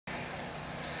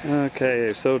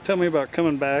Okay, so tell me about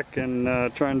coming back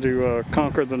and trying to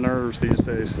conquer the nerves these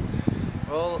days.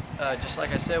 Well, just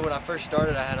like I said, when I first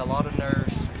started, I had a lot of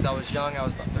nerves because I was young. I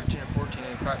was about 13 or 14,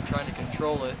 and trying to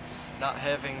control it, not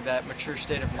having that mature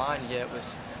state of mind yet,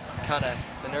 was kind of,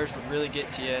 the nerves would really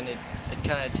get to you, and it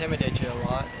kind of intimidates you a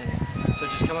lot. And so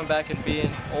just coming back and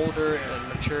being older and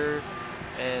mature,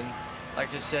 and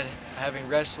like I said, having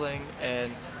wrestling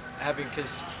and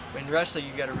because when wrestling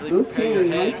you got to really prepare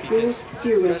your head, because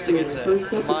wrestling it's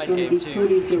a mind game too.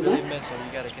 It's really mental.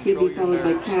 You got to control your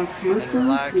nerves and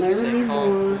relax and stay calm,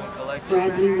 cool, and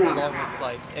collected, along with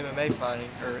like MMA fighting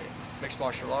or mixed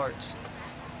martial arts.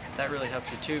 That really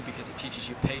helps you too, because it teaches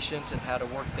you patience and how to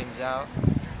work things out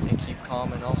and keep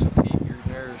calm, and also keep your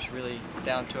nerves really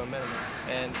down to a minimum,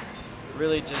 and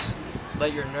really just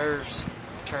let your nerves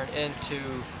turn into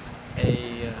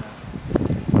a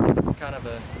kind of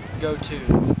a go-to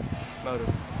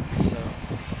motive. So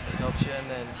it helps you,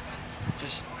 and then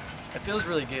just it feels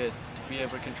really good to be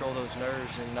able to control those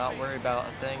nerves and not worry about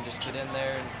a thing. Just get in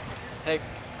there, and heck,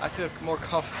 I feel more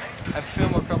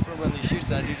comfortable in these shoots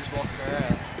than I do just walking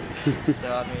around.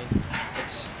 So I mean,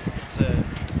 it's a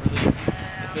relief.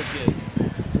 It feels good.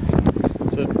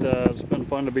 So it's been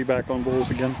fun to be back on bulls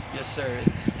again. Yes, sir.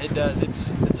 It does. It's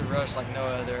a rush like no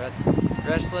other.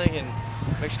 Wrestling and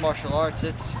mixed martial arts,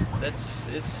 it's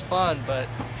fun, but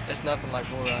it's nothing like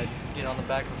bull riding. Get on the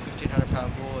back of a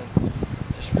 1,500-pound bull and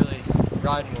just really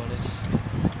riding one. It's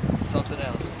something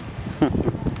else.